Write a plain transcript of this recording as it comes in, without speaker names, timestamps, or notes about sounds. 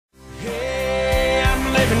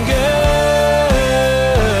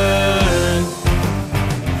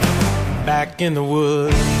back in the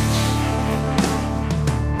woods.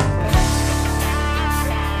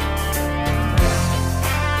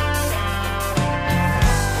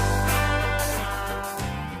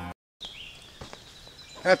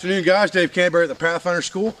 Afternoon guys, Dave Canterbury at the Pathfinder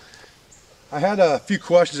School. I had a few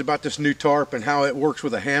questions about this new tarp and how it works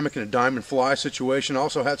with a hammock and a diamond fly situation. I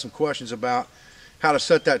also had some questions about how to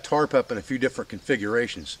set that tarp up in a few different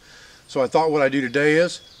configurations. So I thought what I'd do today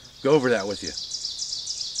is go over that with you.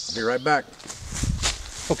 I'll be right back.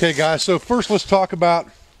 Okay guys, so first let's talk about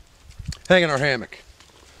hanging our hammock.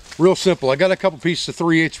 Real simple. I got a couple pieces of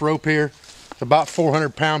 3/8 rope here. It's about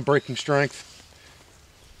 400 pound breaking strength.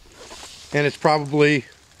 And it's probably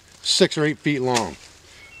 6 or 8 feet long.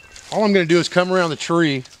 All I'm going to do is come around the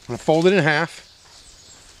tree. I'm going to fold it in half,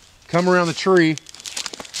 come around the tree,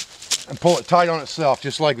 and pull it tight on itself,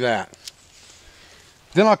 just like that.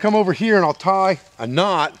 Then I'll come over here and I'll tie a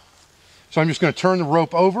knot. So I'm just going to turn the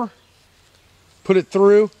rope over, put it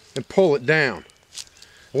through, and pull it down.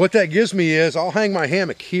 What that gives me is I'll hang my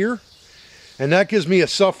hammock here, and that gives me a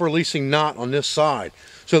self-releasing knot on this side,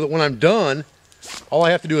 so that when I'm done, all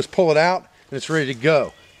I have to do is pull it out and it's ready to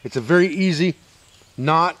go. It's a very easy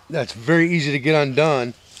knot that's very easy to get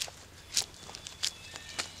undone.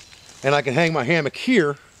 And I can hang my hammock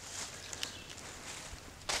here.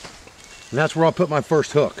 And that's where I'll put my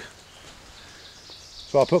first hook.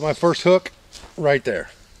 So I'll put my first hook right there.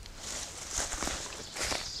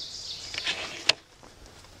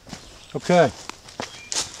 Okay.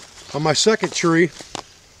 On my second tree,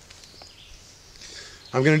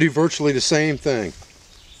 I'm going to do virtually the same thing.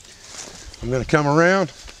 I'm going to come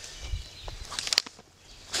around,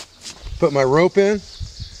 put my rope in.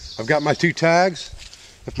 I've got my 2 tags.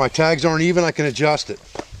 If my tags aren't even, I can adjust it.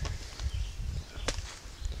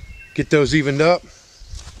 Get those evened up.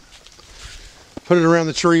 Put it around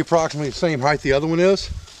the tree approximately the same height the other one is.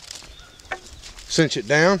 Cinch it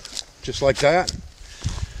down, just like that.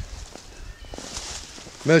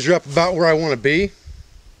 Measure up about where I want to be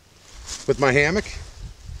with my hammock.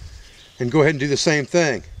 And go ahead and do the same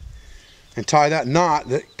thing and tie that knot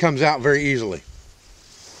that comes out very easily.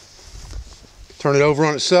 Turn it over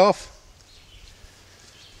on itself,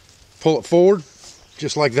 pull it forward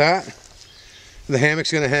just like that, and the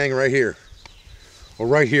hammock's going to hang right here or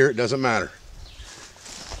right here, it doesn't matter.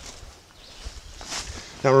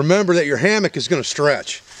 Now remember that your hammock is going to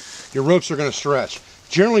stretch, your ropes are going to stretch.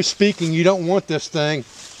 Generally speaking, you don't want this thing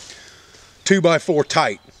 2x4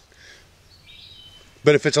 tight.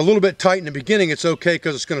 But if it's a little bit tight in the beginning, it's okay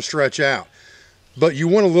because it's going to stretch out. But you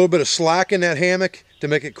want a little bit of slack in that hammock to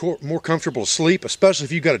make it more comfortable to sleep, especially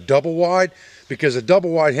if you've got a double wide, because a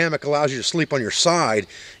double wide hammock allows you to sleep on your side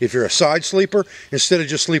if you're a side sleeper, instead of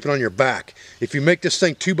just sleeping on your back. If you make this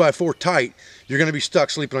thing 2x4 tight, you're going to be stuck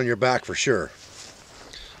sleeping on your back for sure.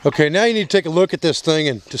 Okay, now you need to take a look at this thing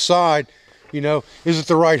and decide, you know, is it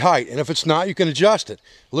the right height? And if it's not, you can adjust it.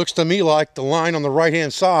 It looks to me like the line on the right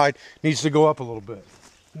hand side needs to go up a little bit.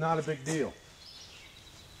 Not a big deal.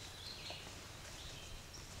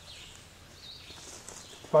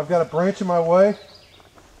 If I've got a branch in my way,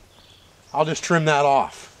 I'll just trim that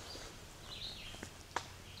off.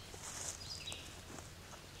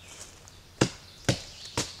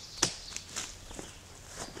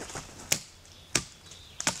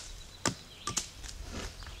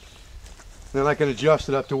 Then I can adjust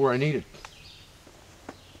it up to where I need it.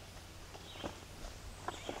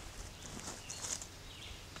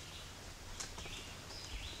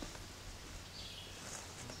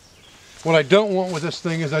 What I don't want with this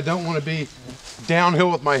thing is I don't want to be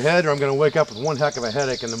downhill with my head, or I'm going to wake up with one heck of a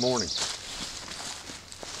headache in the morning.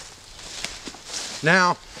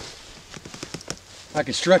 Now, I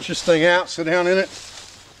can stretch this thing out, sit down in it.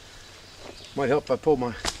 Might help if I pull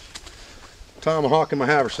my tomahawk and my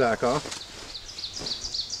haversack off.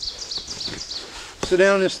 Sit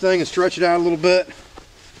down in this thing and stretch it out a little bit.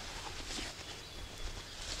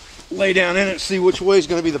 Lay down in it, see which way is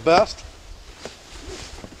going to be the best.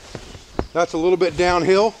 That's a little bit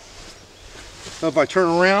downhill. So if I turn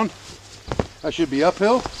around, I should be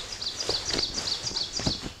uphill.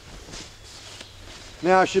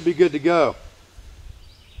 Now I should be good to go.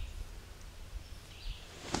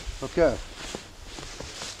 Okay.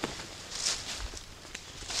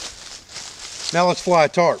 Now let's fly a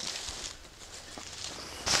tarp.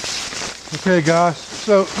 Okay guys,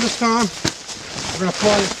 so this time we're going to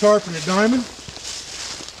fly this tarp in a diamond.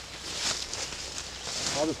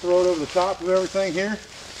 I'll just throw it over the top of everything here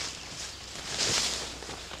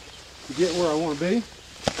to get where I want to be.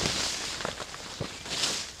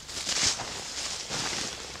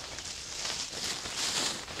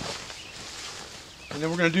 And then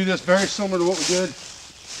we're going to do this very similar to what we did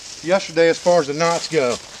yesterday as far as the knots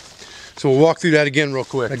go. So we'll walk through that again real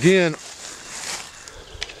quick. Again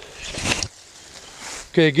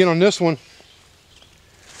on this one,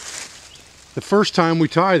 the first time we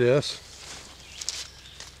tie this,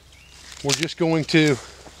 we're just going to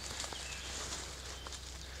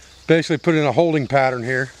basically put in a holding pattern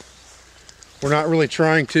here. We're not really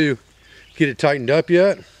trying to get it tightened up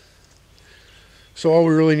yet. So all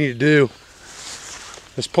we really need to do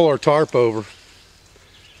is pull our tarp over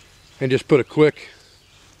and just put a quick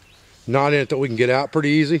knot in it that we can get out pretty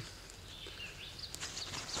easy.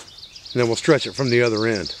 And then we'll stretch it from the other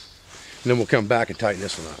end. And then we'll come back and tighten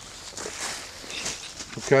this one up.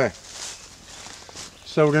 Okay.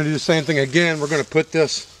 So we're going to do the same thing again. We're going to put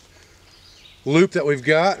this loop that we've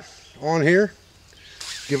got on here.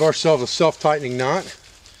 Give ourselves a self-tightening knot.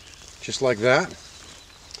 Just like that.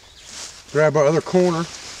 Grab our other corner.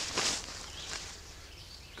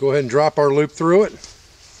 Go ahead and drop our loop through it.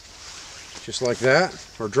 Just like that.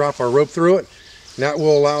 Or drop our rope through it. And that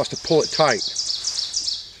will allow us to pull it tight.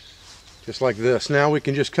 Just like this. Now we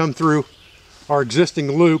can just come through our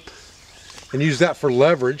existing loop and use that for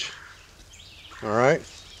leverage. Alright.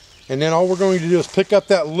 And then all we're going to do is pick up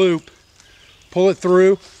that loop, pull it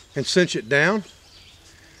through, and cinch it down.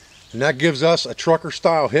 And that gives us a trucker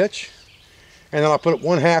style hitch. And then I'll put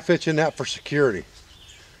 1/2 hitch in that for security.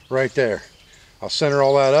 Right there. I'll center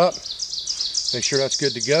all that up. Make sure that's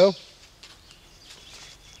good to go.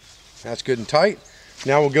 That's good and tight.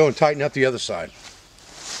 Now we'll go and tighten up the other side.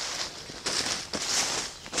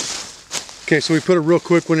 Okay, so we put a real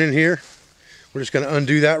quick one in here. We're just going to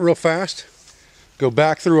undo that real fast. Go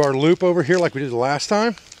back through our loop over here like we did the last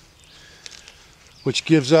time, which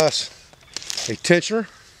gives us a tensioner.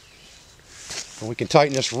 And we can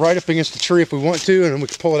tighten this right up against the tree if we want to, and then we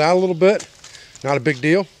can pull it out a little bit. Not a big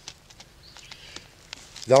deal.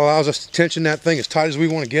 That allows us to tension that thing as tight as we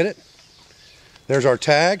want to get it. There's our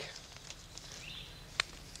tag.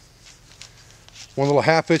 One little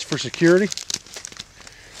 1/2 hitch for security.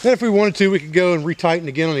 Then if we wanted to, we could go and retighten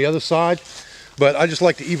again on the other side. But I just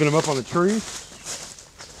like to even them up on the trees.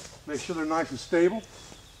 Make sure they're nice and stable.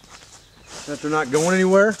 That they're not going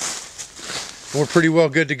anywhere. And we're pretty well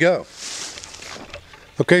good to go.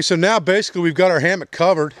 Okay, so now basically we've got our hammock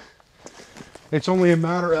covered. It's only a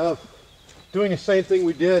matter of doing the same thing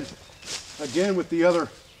we did again with the other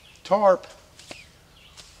tarp,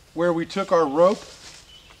 where we took our rope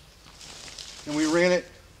and we ran it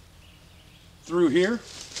through here.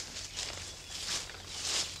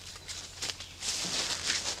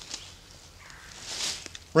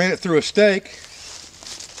 Ran it through a stake.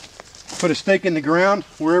 Put a stake in the ground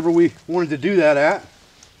wherever we wanted to do that at.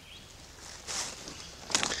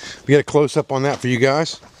 We get a close up on that for you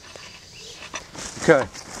guys. Okay.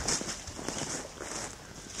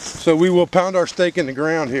 So we will pound our stake in the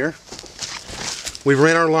ground here. We've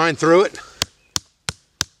ran our line through it.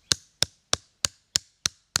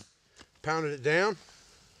 Pounded it down.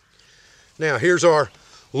 Now here's our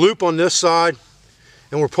loop on this side,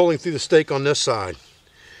 and we're pulling through the stake on this side.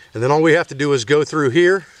 And then all we have to do is go through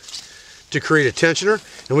here to create a tensioner,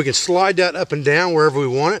 and we can slide that up and down wherever we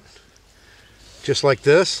want it, just like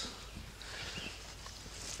this.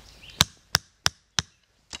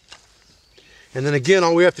 And then again,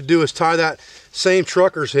 all we have to do is tie that same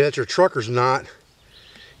trucker's hitch or trucker's knot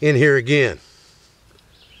in here again.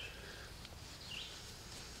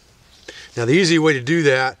 Now the easy way to do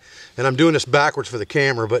that, and I'm doing this backwards for the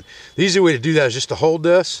camera, but the easy way to do that is just to hold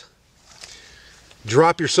this,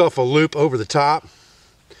 drop yourself a loop over the top,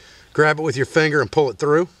 grab it with your finger and pull it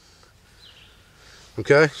through.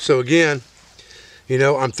 Okay, so again, you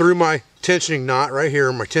know, I'm through my tensioning knot right here,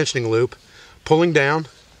 my tensioning loop, pulling down.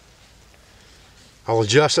 I'll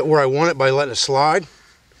adjust it where I want it by letting it slide,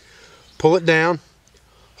 pull it down,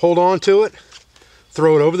 hold on to it,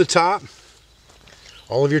 throw it over the top.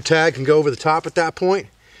 All of your tag can go over the top at that point,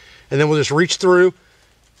 and then we'll just reach through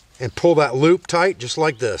and pull that loop tight just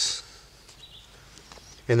like this.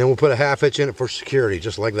 And then we'll put a 1/2 hitch in it for security,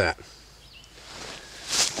 just like that.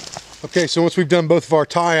 Okay, so once we've done both of our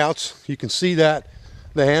tie outs, you can see that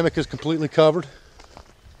the hammock is completely covered.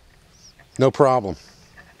 No problem.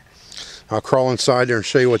 I'll crawl inside there and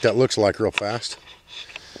show you what that looks like real fast.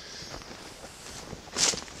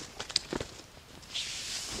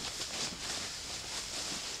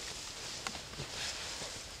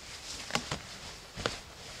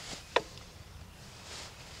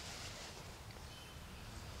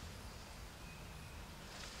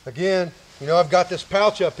 Again, you know, I've got this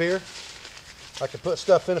pouch up here. I can put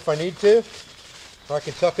stuff in if I need to, or I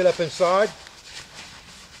can tuck it up inside.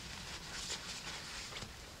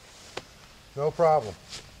 No problem.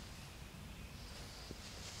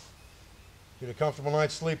 Get a comfortable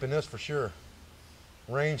night's sleep in this for sure.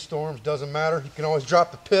 Rainstorms, doesn't matter. You can always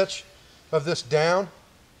drop the pitch of this down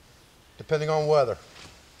depending on weather.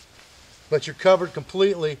 But you're covered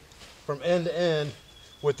completely from end to end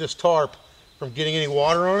with this tarp from getting any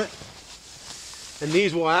water on it. And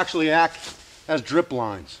these will actually act as drip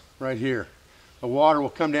lines right here. The water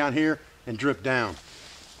will come down here and drip down.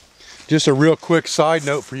 Just a real quick side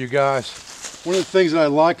note for you guys. One of the things that I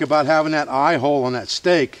like about having that eye hole on that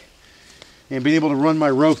stake and being able to run my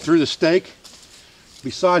rope through the stake,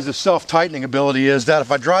 besides the self-tightening ability, is that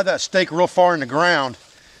if I drive that stake real far in the ground,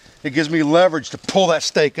 it gives me leverage to pull that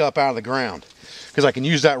stake up out of the ground, because I can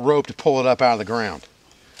use that rope to pull it up out of the ground.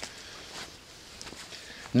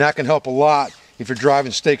 And that can help a lot if you're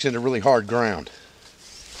driving stakes into really hard ground.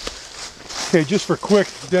 Okay, just for quick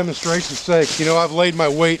demonstration's sake, you know, I've laid my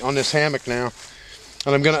weight on this hammock now,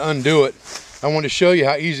 and I'm going to undo it. I want to show you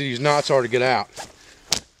how easy these knots are to get out.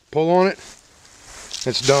 Pull on it,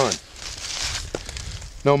 it's done.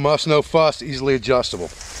 No muss, no fuss, easily adjustable.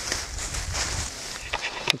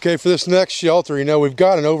 Okay, for this next shelter, you know, we've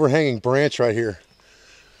got an overhanging branch right here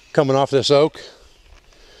coming off this oak.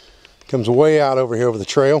 Comes way out over here over the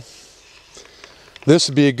trail. This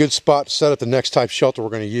would be a good spot to set up the next type shelter we're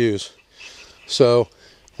going to use. So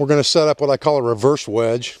we're going to set up what I call a reverse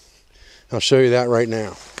wedge. I'll show you that right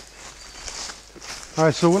now. All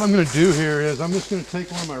right, so what I'm going to do here is I'm just going to take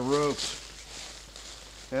one of my ropes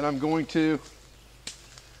and I'm going to,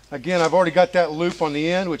 again, I've already got that loop on the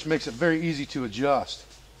end, which makes it very easy to adjust.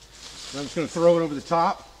 And I'm just going to throw it over the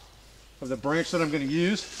top of the branch that I'm going to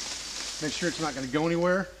use. Make sure it's not going to go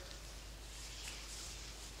anywhere.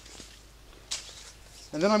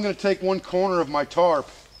 And then I'm going to take one corner of my tarp,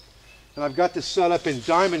 and I've got this set up in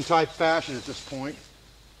diamond type fashion at this point.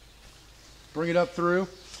 Bring it up through.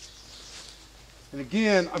 And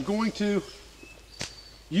again, I'm going to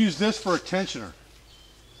use this for a tensioner.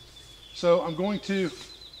 So I'm going to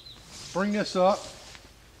bring this up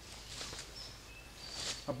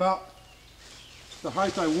about the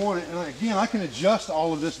height I want it. And again, I can adjust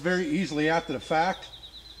all of this very easily after the fact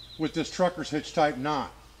with this trucker's hitch type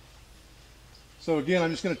knot. So again,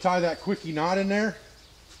 I'm just going to tie that quickie knot in there.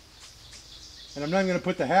 And I'm not going to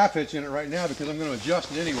put the half hitch in it right now because I'm going to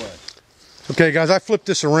adjust it anyway. Okay guys, I flipped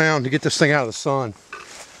this around to get this thing out of the sun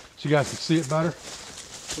so you guys can see it better.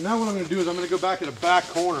 So now what I'm going to do is I'm going to go back to the back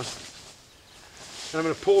corner and I'm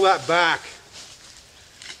going to pull that back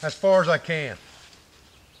as far as I can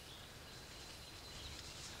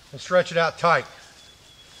and stretch it out tight.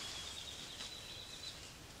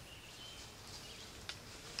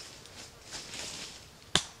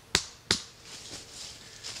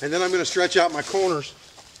 And then I'm going to stretch out my corners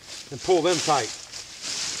and pull them tight.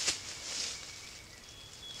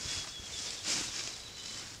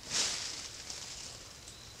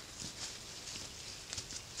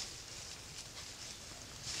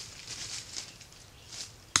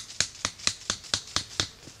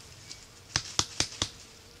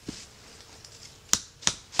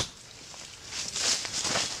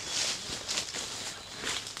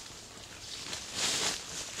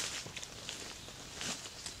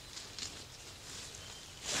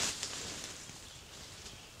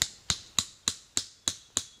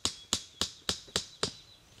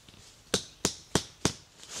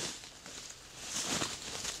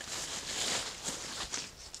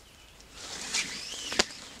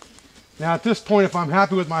 Now at this point, if I'm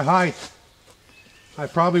happy with my height, I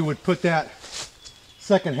probably would put that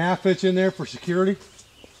second half hitch in there for security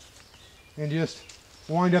and just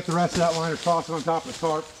wind up the rest of that line or toss it on top of the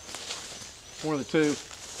tarp, one of the two.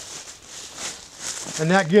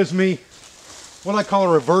 And that gives me what I call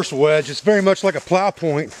a reverse wedge. It's very much like a plow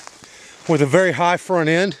point with a very high front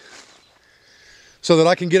end so that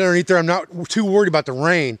I can get underneath there. I'm not too worried about the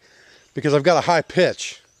rain because I've got a high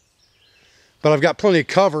pitch, but I've got plenty of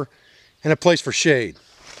cover and a place for shade.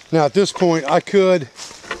 Now at this point I could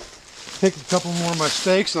take a couple more of my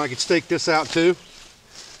stakes and I could stake this out too.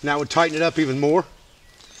 And that would tighten it up even more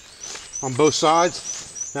on both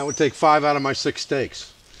sides. That would take 5 out of my 6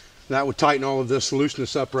 stakes. That would tighten all of this, loosen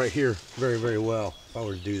this up right here very, very well if I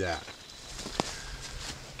were to do that.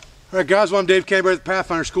 All right guys, well I'm Dave Canterbury at the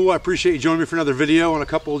Pathfinder School. I appreciate you joining me for another video on a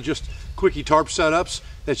couple of just quickie tarp setups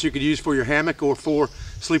that you could use for your hammock or for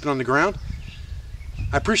sleeping on the ground.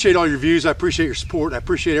 I appreciate all your views. I appreciate your support. I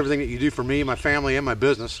appreciate everything that you do for me, my family, and my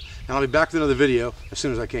business. And I'll be back with another video as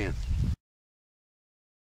soon as I can.